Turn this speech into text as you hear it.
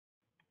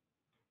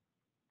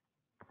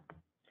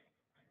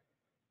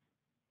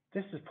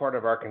This is part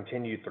of our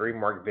continued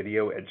 3-mark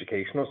video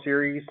educational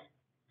series.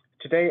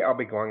 Today I'll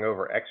be going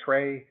over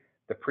XRAE,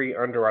 the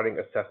pre-underwriting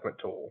assessment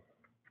tool.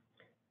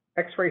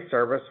 XRAE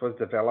service was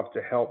developed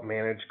to help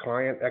manage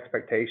client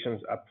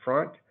expectations up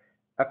front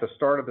at the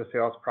start of the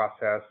sales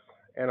process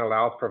and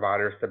allows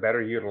providers to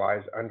better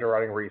utilize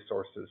underwriting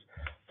resources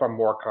for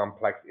more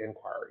complex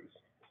inquiries.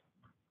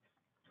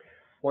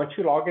 Once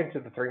you log into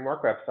the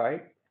 3-mark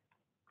website,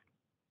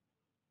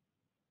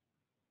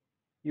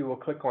 you will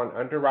click on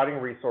Underwriting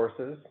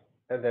Resources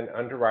and then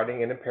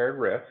Underwriting and Impaired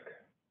Risk.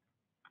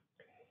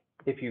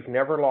 If you've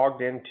never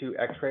logged into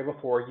XRAE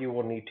before, you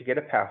will need to get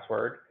a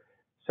password.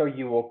 So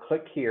you will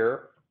click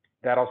here.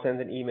 That'll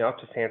send an email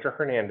to Sandra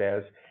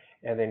Hernandez,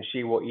 and then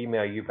she will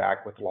email you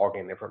back with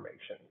login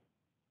information.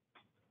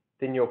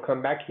 Then you'll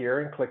come back here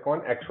and click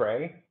on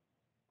XRAE.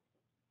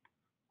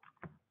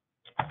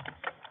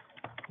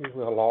 You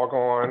will log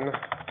on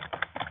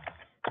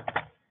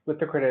with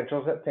the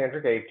credentials that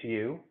Sandra gave to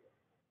you.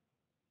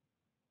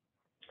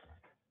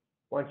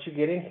 Once you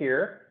get in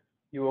here,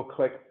 you will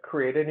click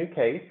Create a New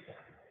Case.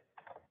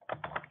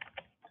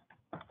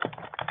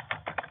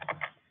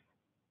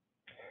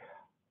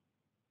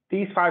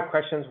 These 5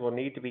 questions will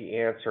need to be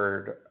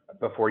answered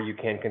before you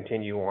can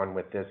continue on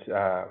with this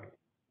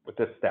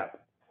step.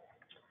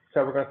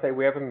 So we're going to say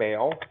we have a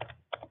male,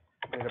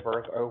 date of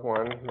birth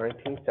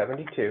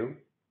 01/1972.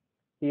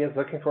 He is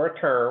looking for a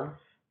term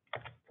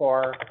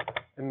for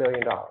 $1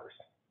 million.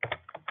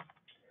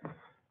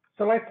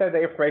 So let's say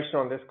the information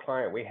on this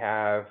client we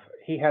have,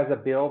 he has a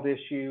build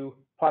issue,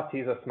 plus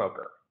he's a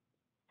smoker.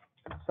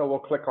 So we'll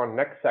click on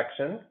Next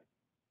Section.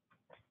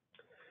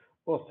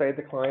 We'll say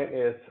the client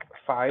is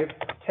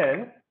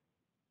 5'10",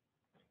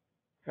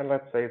 and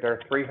let's say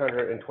they're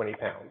 320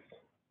 pounds.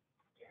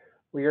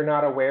 We are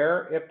not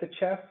aware if the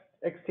chest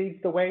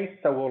exceeds the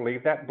waist, so we'll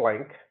leave that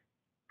blank.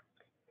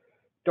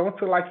 Don't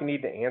feel like you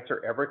need to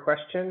answer every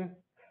question.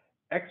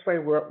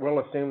 XRAE will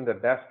assume the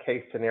best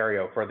case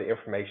scenario for the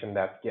information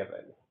that's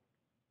given.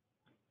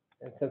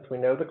 And since we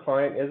know the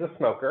client is a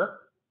smoker,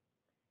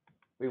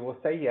 we will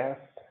say yes.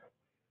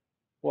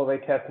 Will they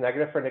test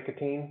negative for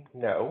nicotine?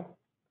 No.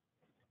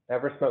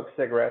 Ever smoked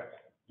cigarettes?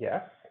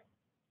 Yes.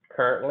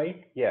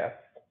 Currently? Yes.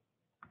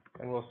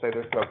 And we'll say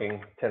they're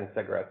smoking 10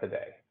 cigarettes a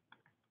day.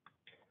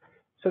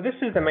 So this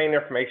is the main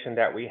information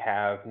that we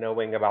have,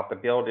 knowing about the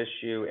build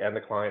issue and the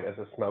client as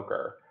a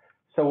smoker.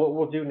 So what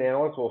we'll do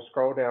now is we'll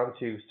scroll down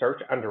to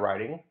Search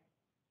Underwriting.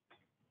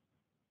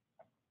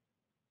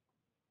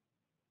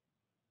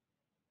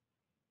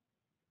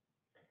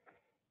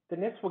 Then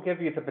this will give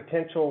you the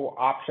potential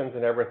options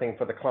and everything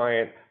for the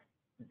client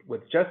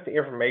with just the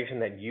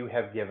information that you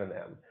have given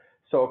them.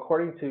 So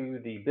according to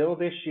the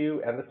build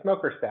issue and the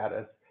smoker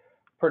status,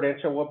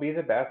 Prudential will be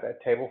the best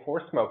at Table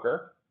 4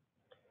 smoker,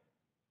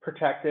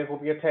 Protective will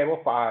be a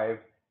Table 5,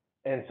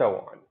 and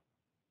so on.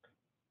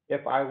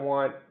 If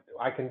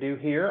I can do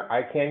here,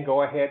 I can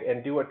go ahead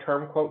and do a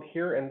term quote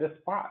here in this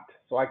spot.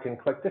 So I can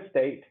click the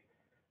state,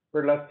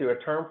 or let's do a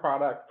term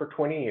product for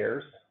 20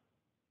 years,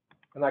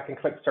 and I can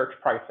click Search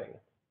Pricing.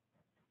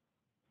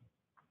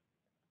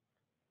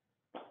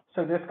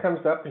 So this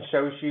comes up and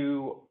shows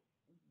you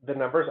the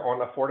numbers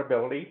on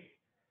affordability.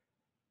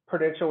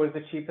 Prudential is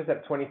the cheapest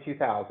at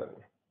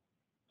 $22,000.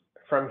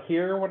 From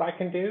here, what I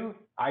can do,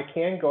 I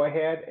can go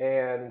ahead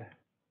and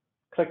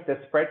click the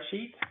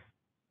spreadsheet,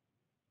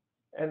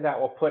 and that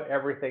will put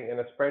everything in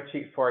a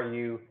spreadsheet for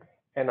you,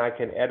 and I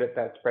can edit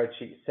that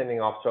spreadsheet,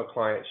 sending off to a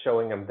client,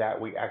 showing them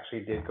that we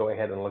actually did go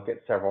ahead and look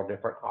at several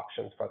different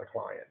options for the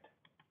client.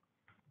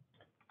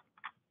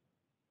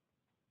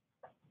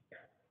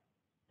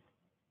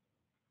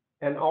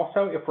 And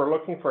also, if we're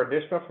looking for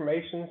additional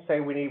information, say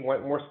we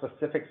want more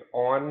specifics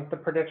on the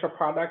Prudential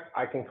product,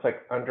 I can click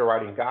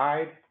Underwriting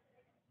Guide,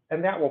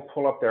 and that will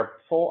pull up their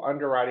full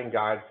underwriting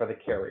guide for the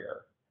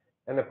carrier.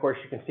 And of course,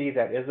 you can see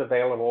that is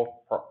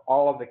available for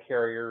all of the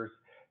carriers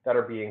that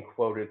are being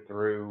quoted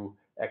through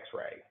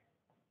XRAE.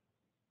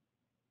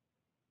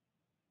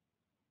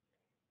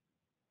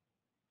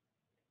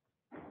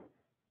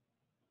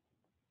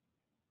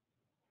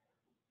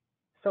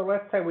 So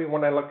let's say we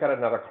want to look at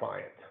another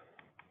client.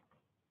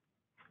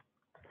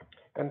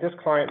 And this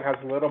client has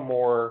a little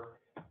more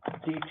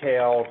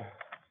detailed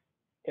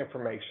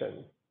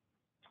information.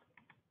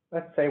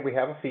 Let's say we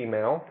have a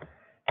female.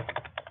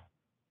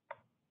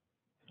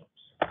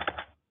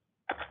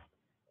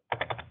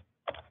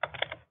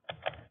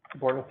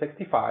 Born in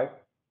 65.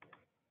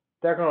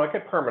 They're going to look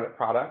at permanent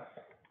products.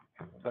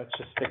 Let's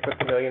just stick with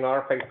the $1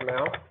 million face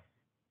amount.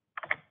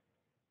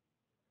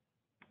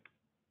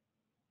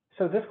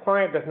 So this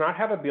client does not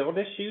have a build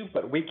issue,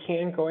 but we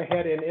can go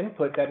ahead and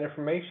input that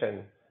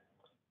information.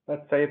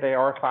 Let's say they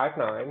are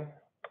 5'9".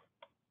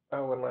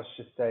 Oh, and let's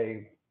just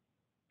say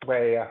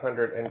weigh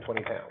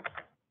 120 pounds.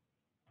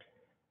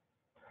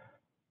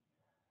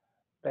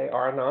 They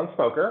are a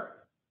non-smoker.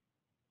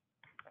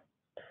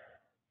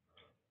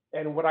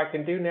 And what I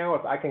can do now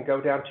is I can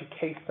go down to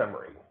case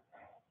summary.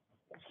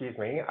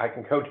 I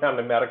can go down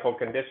to medical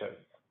conditions.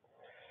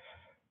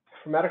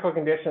 For medical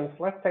conditions,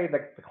 let's say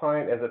that the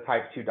client is a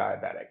type 2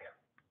 diabetic.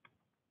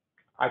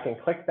 I can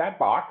click that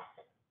box,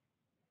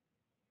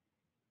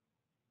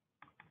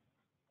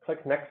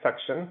 click next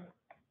section,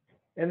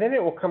 and then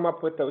it will come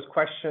up with those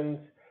questions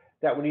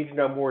that we need to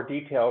know more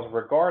details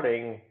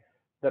regarding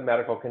the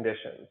medical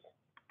conditions.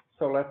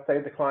 So let's say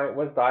the client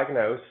was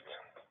diagnosed,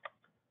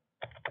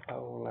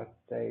 let's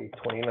say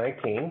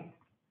 2019.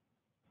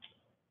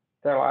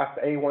 Their last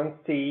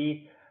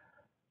A1C,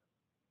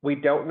 we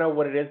don't know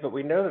what it is, but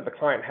we know that the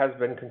client has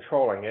been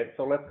controlling it.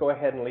 So let's go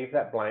ahead and leave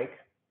that blank.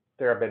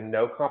 There have been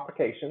no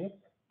complications.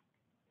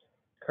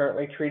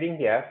 Currently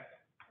treating, yes,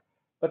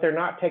 but they're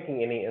not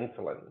taking any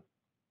insulin.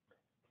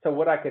 So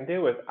what I can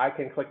do is I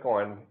can click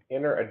on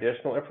enter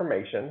additional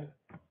information.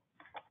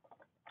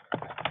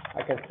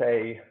 I can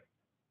say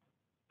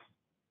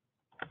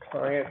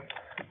client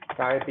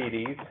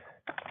diabetes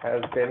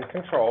has been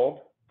controlled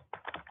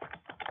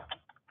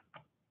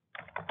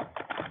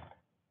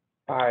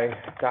by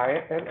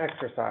diet and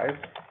exercise,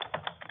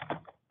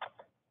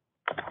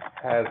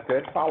 has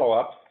good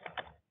follow-ups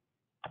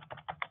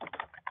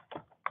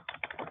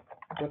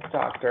with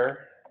doctor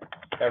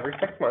every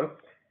 6 months.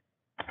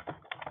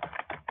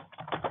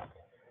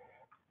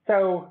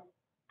 So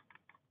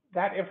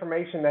that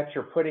information that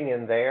you're putting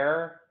in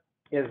there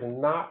is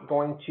not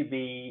going to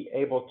be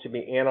able to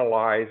be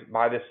analyzed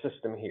by the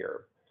system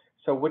here.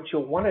 So what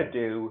you'll want to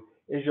do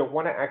is you'll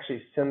want to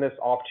actually send this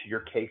off to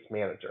your case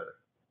manager.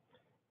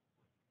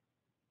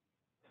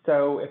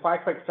 So if I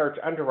click search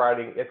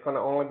underwriting, it's going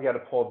to only be able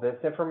to pull this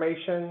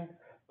information,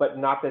 but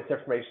not this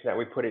information that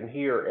we put in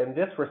here. And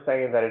this we're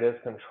saying that it is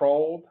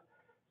controlled.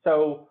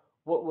 So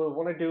what we'll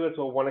want to do is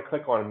we'll want to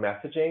click on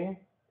messaging.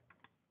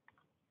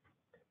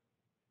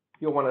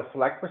 You'll want to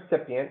select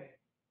recipient,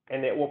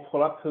 and it will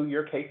pull up who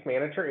your case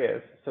manager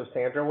is. So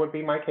Sandra would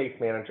be my case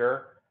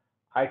manager.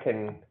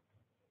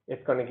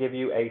 It's going to give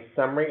you a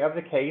summary of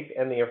the case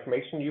and the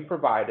information you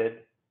provided.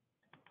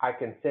 I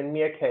can send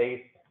me a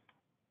case,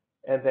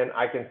 and then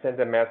I can send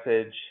a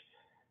message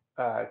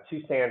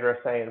to Sandra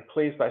saying,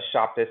 please let's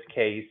shop this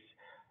case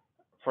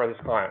for this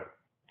client.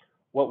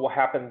 What will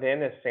happen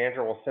then is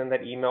Sandra will send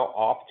that email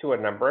off to a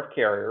number of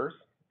carriers,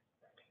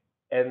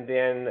 and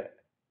then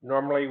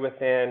normally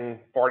within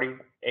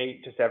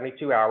 48 to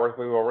 72 hours,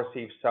 we will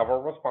receive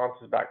several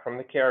responses back from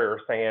the carrier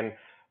saying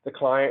the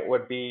client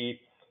would be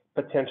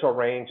potential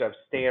range of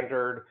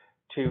standard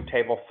to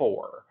table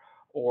 4,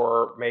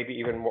 or maybe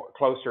even more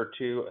closer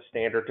to a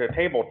standard to a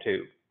table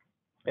 2.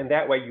 And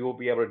that way you will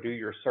be able to do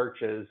your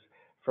searches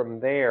from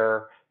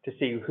there to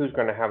see who's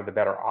going to have the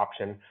better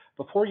option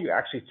before you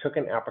actually took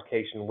an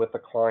application with the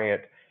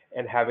client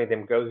and having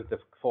them go through the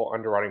full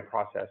underwriting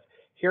process.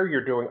 Here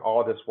you're doing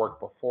all of this work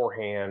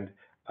beforehand,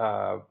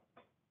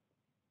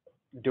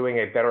 doing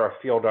a better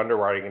field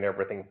underwriting and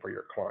everything for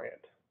your client.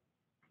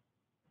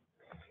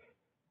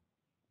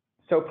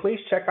 So please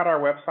check out our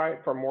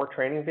website for more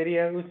training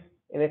videos.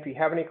 And if you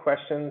have any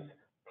questions,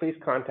 please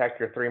contact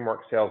your 3Mark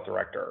sales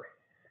director.